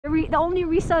The only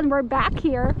reason we're back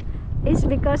here is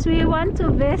because we want to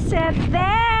visit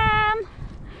them.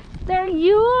 They're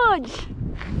huge.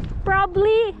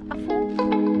 Probably a full...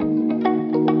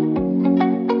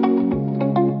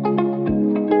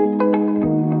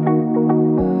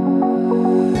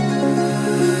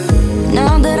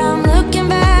 Now that I'm looking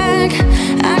back,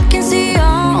 I can see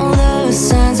all the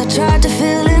signs I tried to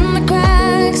fill in the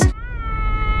cracks.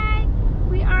 Hi!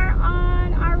 We are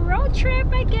on our road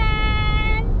trip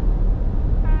again.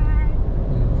 Hi.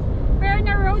 We're on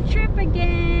a road trip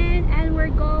again and we're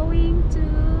going to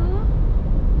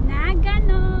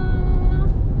Nagano.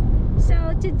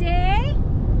 So today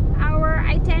our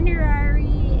itinerary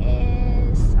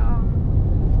is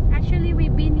actually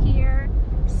we've been here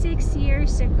 6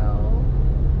 years ago.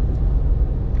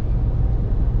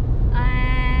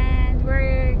 And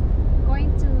we're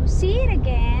going to see it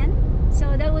again,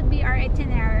 so that would be our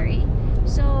itinerary.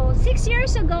 So 6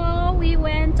 years ago we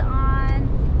went on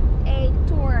a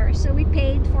tour, so we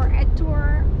paid for a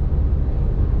tour,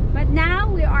 but now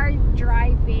we are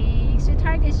driving.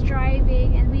 Sweetheart is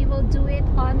driving and we will do it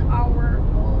on our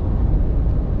own.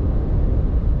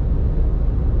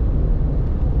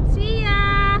 See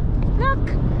ya!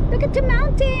 Look at the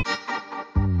mountain.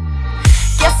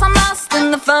 Guess I'm lost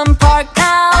in the fun park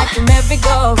now. Like a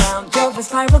merry-go-round, drove a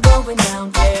spiral going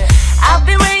down, yeah. I've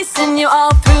been racing you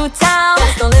all through town.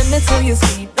 There's no limit to your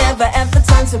speed, never ever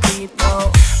time to beat,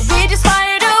 no. We just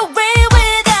fired away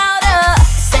without a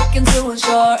second to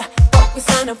ensure what we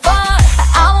signed up for.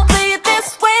 I won't play it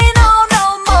this way, no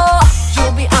more.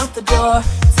 You'll be out the door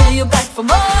till you're back for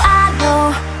more. I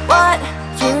know what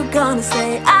you're gonna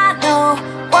say, I know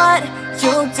what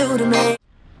you'll do to me.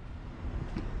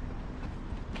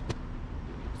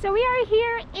 So we are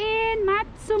here in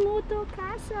Matsumoto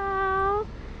Castle.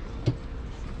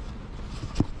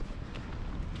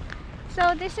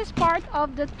 So this is part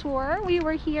of the tour. We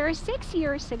were here 6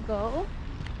 years ago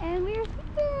and we're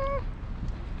here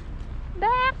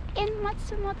back in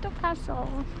Matsumoto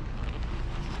Castle.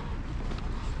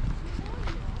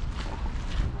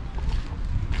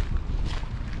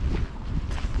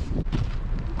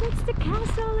 That's the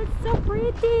castle. It's so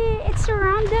pretty. It's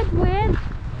surrounded with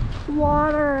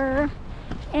water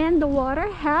and the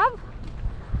water have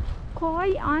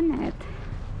koi on it,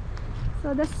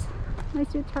 so that's my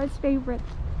sweetheart's favorite.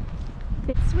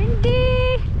 It's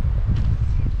windy.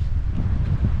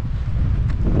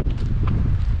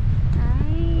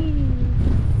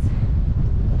 Nice.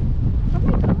 Oh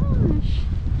my gosh,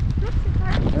 look,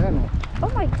 sweetheart. Oh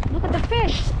my, look at the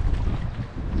fish.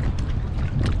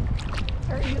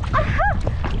 Are you? Aha!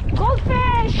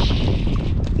 Goldfish.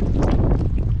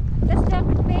 That's the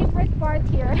favorite part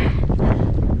here.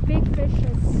 Big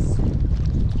fishes.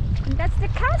 And that's the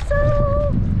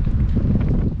castle.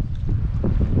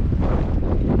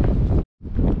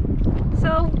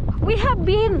 So we have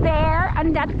been there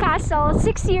on that castle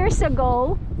 6 years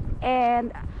ago,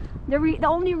 and the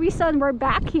only reason we're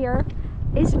back here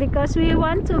is because we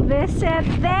want to visit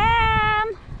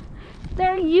them.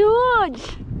 They're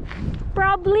huge.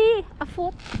 Probably a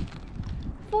foot,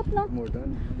 no?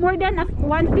 More than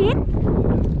 1 feet?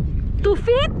 2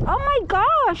 feet? Oh my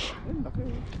gosh!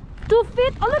 2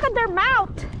 feet? Oh, look at their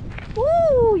mouth!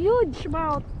 Ooh, huge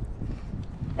mouth!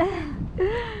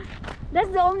 That's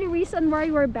the only reason why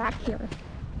we're back here.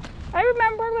 I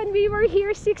remember when we were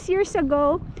here 6 years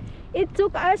ago, it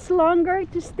took us longer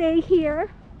to stay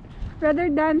here rather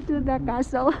than to the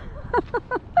castle.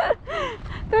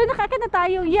 Pero nakakita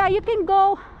tayo. Yeah, you can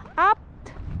go up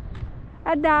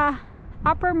at the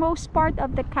uppermost part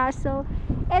of the castle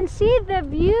and see the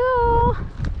view.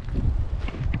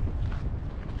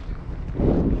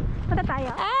 Punta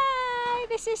tayo. Hi!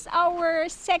 This is our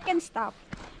second stop,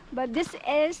 but this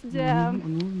is the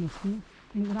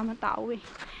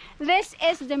this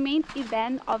is the main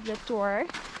event of the tour,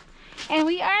 and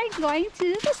we are going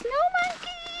to the snow monkey.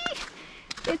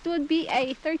 It would be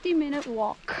a 30-minute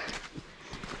walk.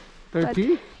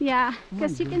 30? But, yeah,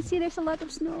 because you can see there's a lot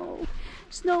of snow.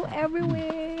 Snow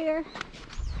everywhere.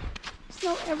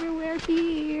 Snow everywhere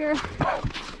here.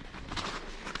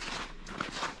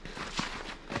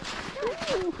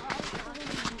 Ooh.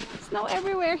 Snow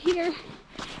everywhere here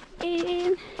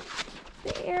in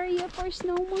the area for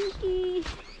snow monkey.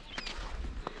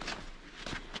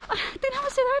 Ah, tignan mo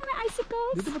sila, may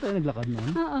icicles. Dito ba tayo naglakad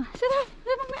noon? Oo. Sila,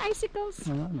 may icicles.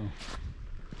 Ano?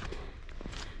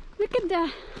 Look at the,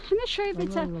 I'm not sure if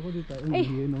it's a,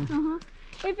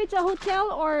 if it's a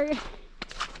hotel or,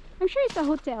 I'm sure it's a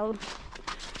hotel.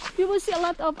 You will see a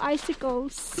lot of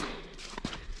icicles.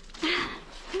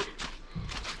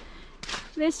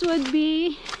 This would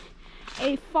be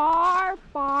a far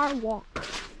walk.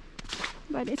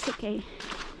 but it's okay.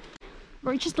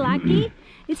 We're just lucky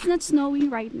it's not snowing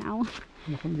right now.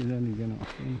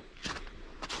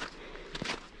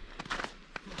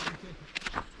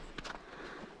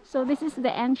 So this is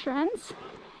the entrance,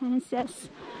 and it says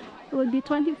it would be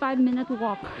 25-minute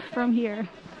walk from here,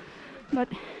 but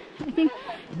I think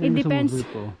it depends.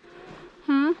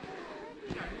 Huh?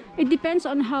 It depends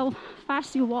on how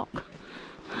fast you walk.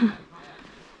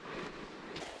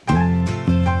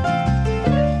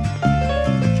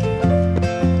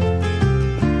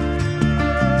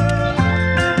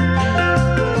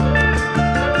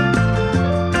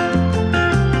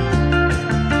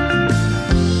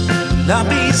 I'll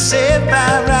be saved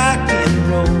by rock and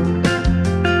roll.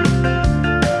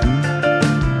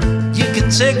 You can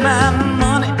take my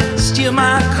money, steal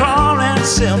my car and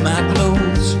sell my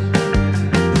clothes.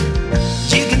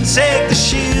 You can take the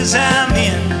shoes I'm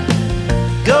in,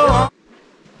 go on.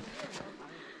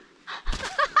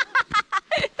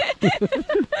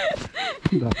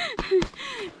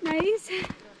 Nice.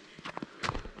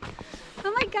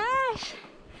 Oh my gosh,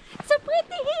 it's so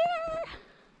pretty here.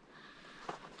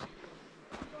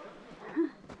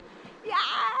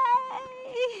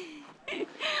 Yay!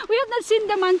 We have not seen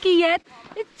the monkey yet.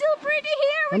 It's still pretty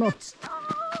here. We got snow.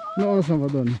 Ano oras na ba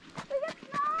doon? We got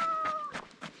snow.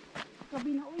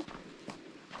 Grabe na, uy.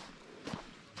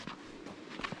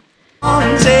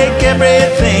 Take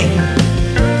everything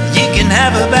you can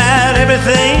have about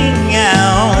everything I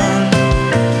own.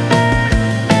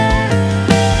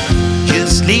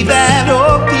 Just leave that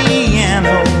old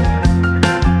piano,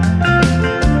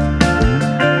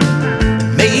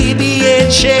 maybe a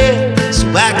chair, so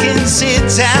I can sit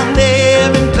down there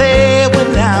and play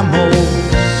when I'm old.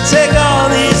 Take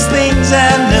all these things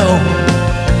I know,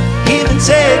 even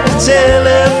take the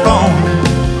telephone.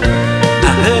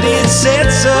 I heard it said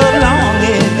so long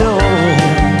ago.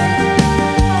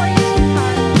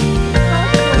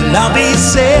 Well, I'll be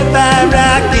saved by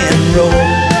rock and roll.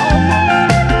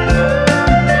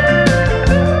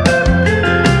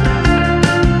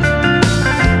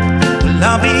 Well,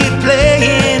 I'll be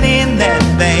playing in that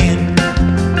band.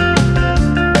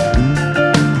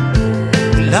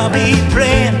 Well, I'll be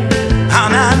praying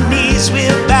on our knees.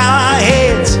 We'll bow our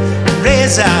heads,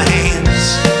 raise our hands.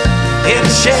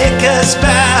 It'll shake us by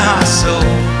our soul,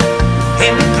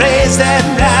 and praise that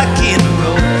rock and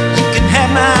roll. You can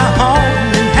have my home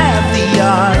and have the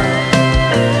yard.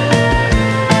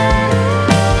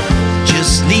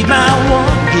 Just leave my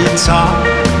one guitar.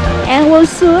 And we'll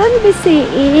soon be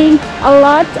seeing a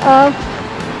lot of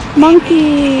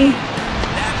monkey.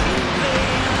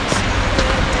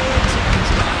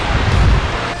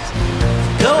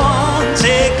 Go on,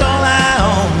 take all I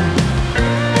own,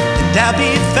 and I'll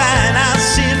be fine. I'll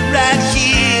sit right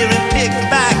here and pick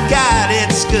by God.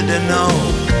 It's good to know.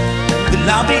 Well,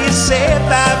 I'll be saved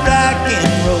by rock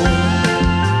and roll.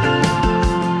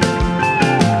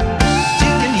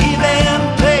 You can hear them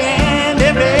playing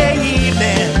every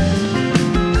evening.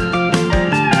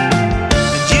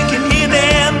 You can hear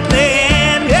them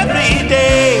playing every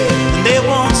day. And they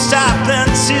won't stop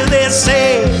until they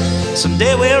say,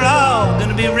 someday we're all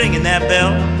gonna be ringing that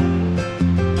bell.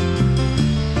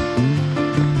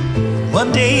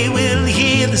 One day we'll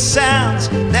hear the sounds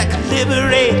that could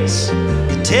liberate us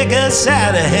and take us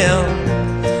out of hell.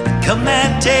 And come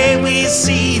that day we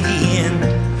see the end,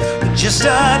 we'll just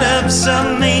start up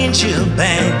some angel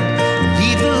band,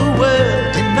 leave the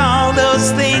world and all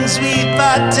those things we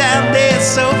fought down there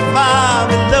so far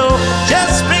below.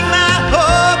 Just bring my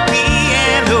whole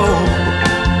piano,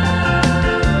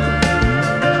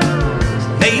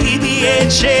 maybe a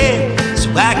chair,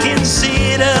 so I can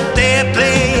sit up there,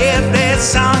 play every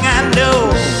song I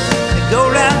know, and go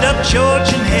round up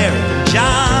George and Harry,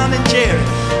 John and Jerry.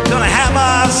 Gonna have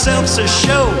ourselves a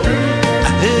show. I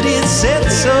heard it said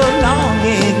so long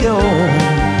ago.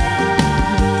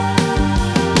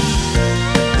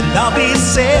 And I'll be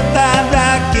saved by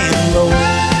rock and roll.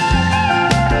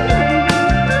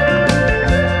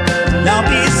 And I'll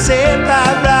be saved by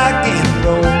rock and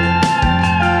roll.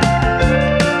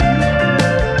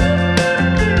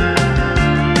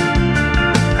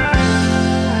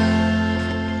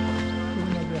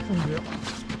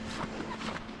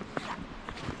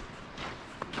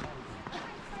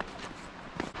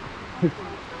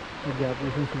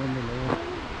 Nag-application sila nila.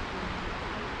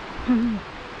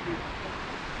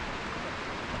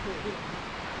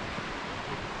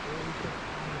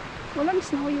 Walang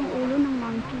snow yung ulo ng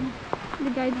monkey.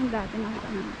 Ligay ng dati nakita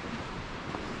natin.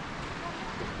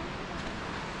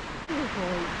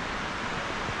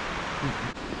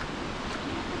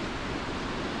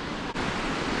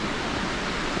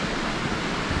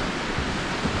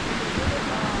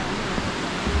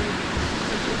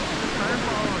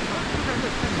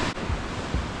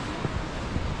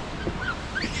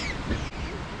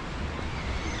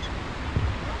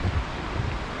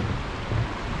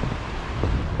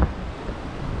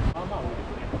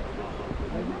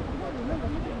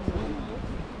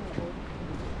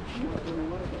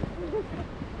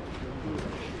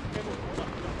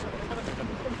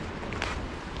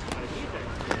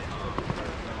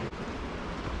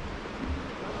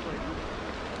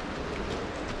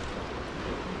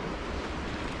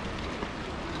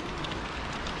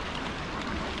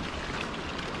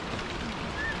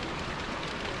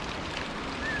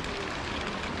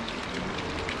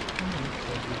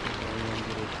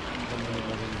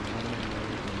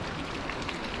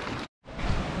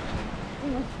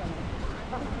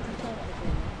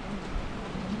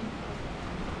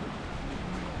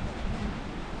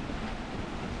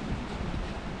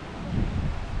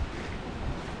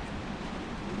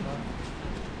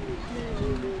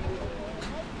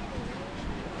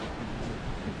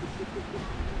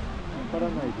 から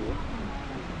ないで。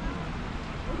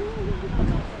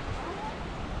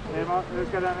上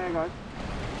から目が。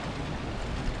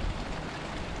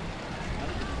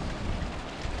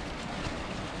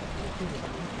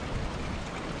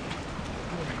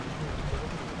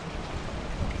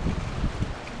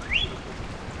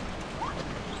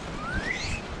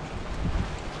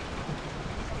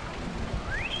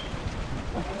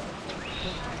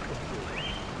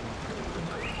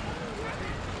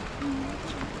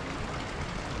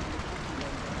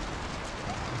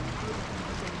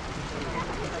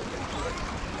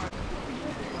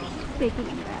Taking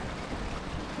a bath.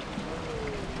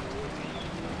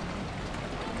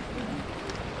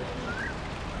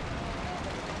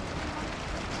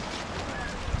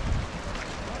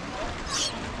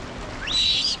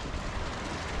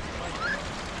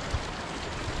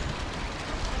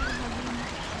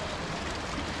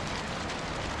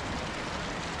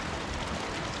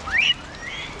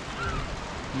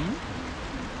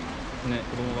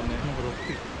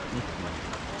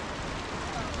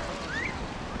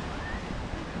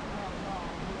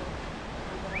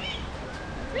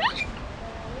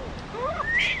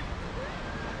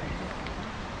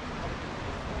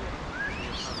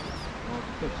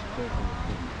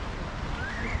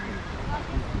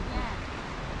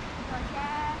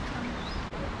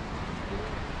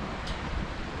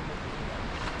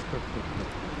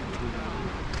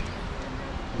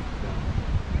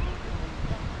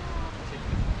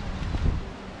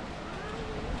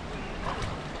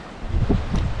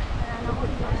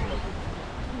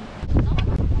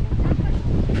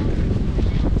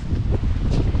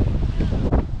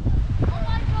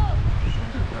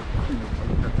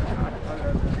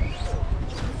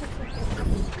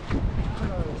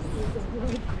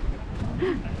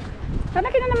 Sana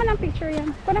kita naman ang picture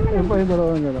yan. Pa naman Yung ang... pa yung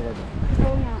dalawa nga lang.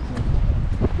 Oo nga.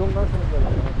 Doon ka sa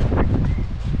dalawa.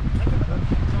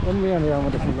 Ano mo yan? Ayaw mo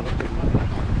na sila kasi.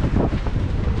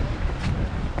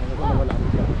 Ano ko na wala ang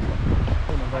siya.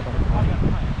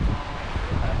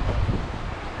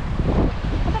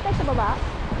 Punta tayo sa baba?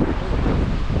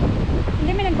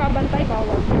 Hindi may nagbabantay,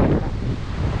 bawal.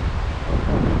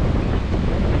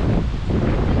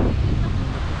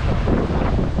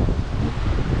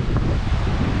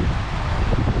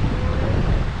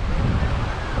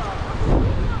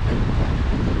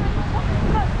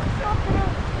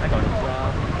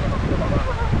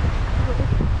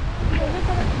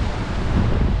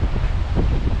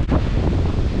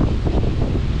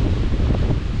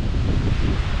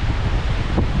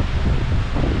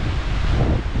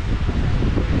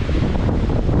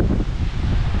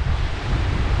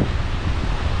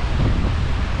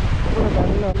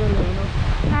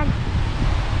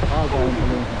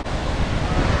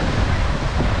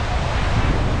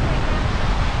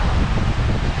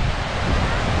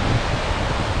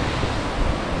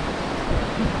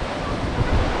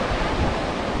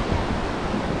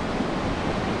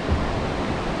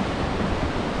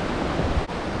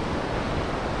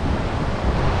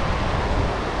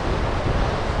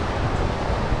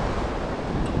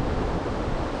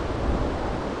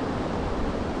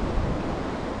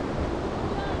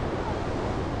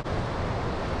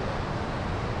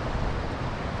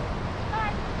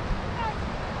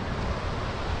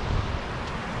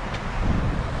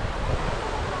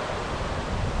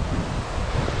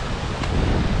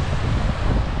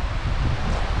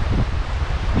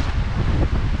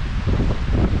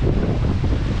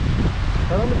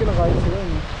 Parang may kinakain sila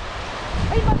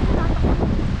eh. Ay, bakit natakot?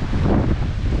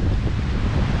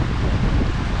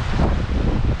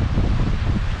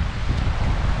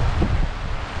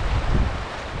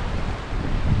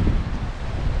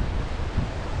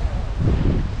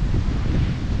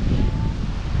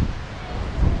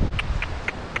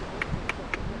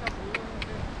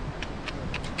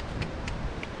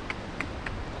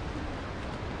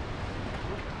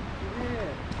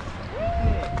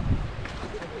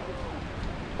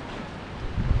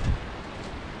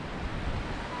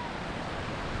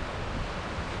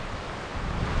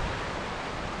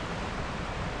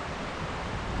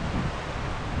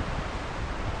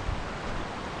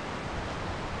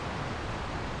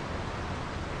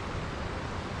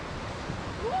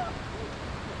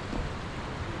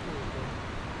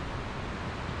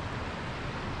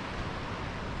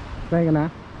 Tayo ka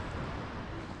na?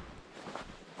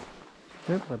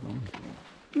 Siyempre no.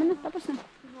 Ano, tapos na.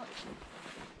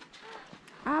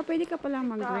 Ah, pwede ka pala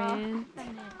mag-rent.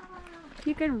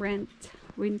 You can rent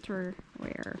winter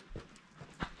wear.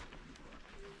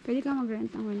 Pwede ka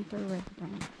mag-rent ng winter wear.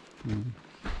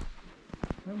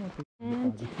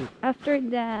 And after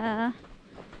the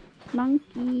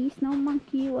monkey, snow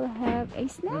monkey will have a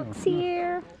snacks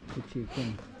here. The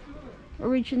chicken.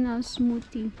 Original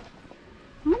smoothie.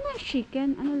 Ano na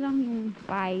chicken? Ano lang yung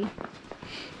pie?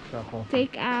 Ako.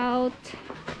 Take out.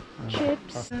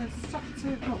 Chips.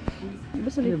 Diba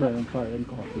sa Di dito? ba yung fire and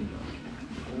coffee?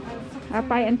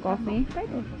 Pie and coffee.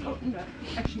 Pwede.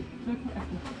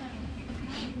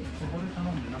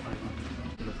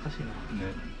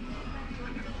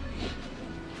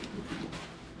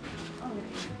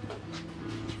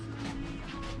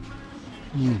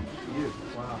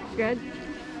 Good.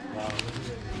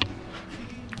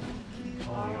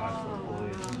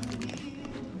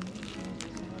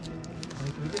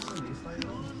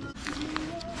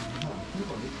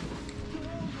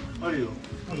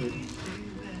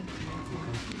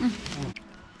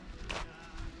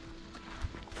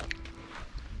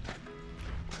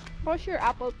 How's your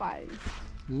apple pie?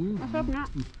 Masarap nga.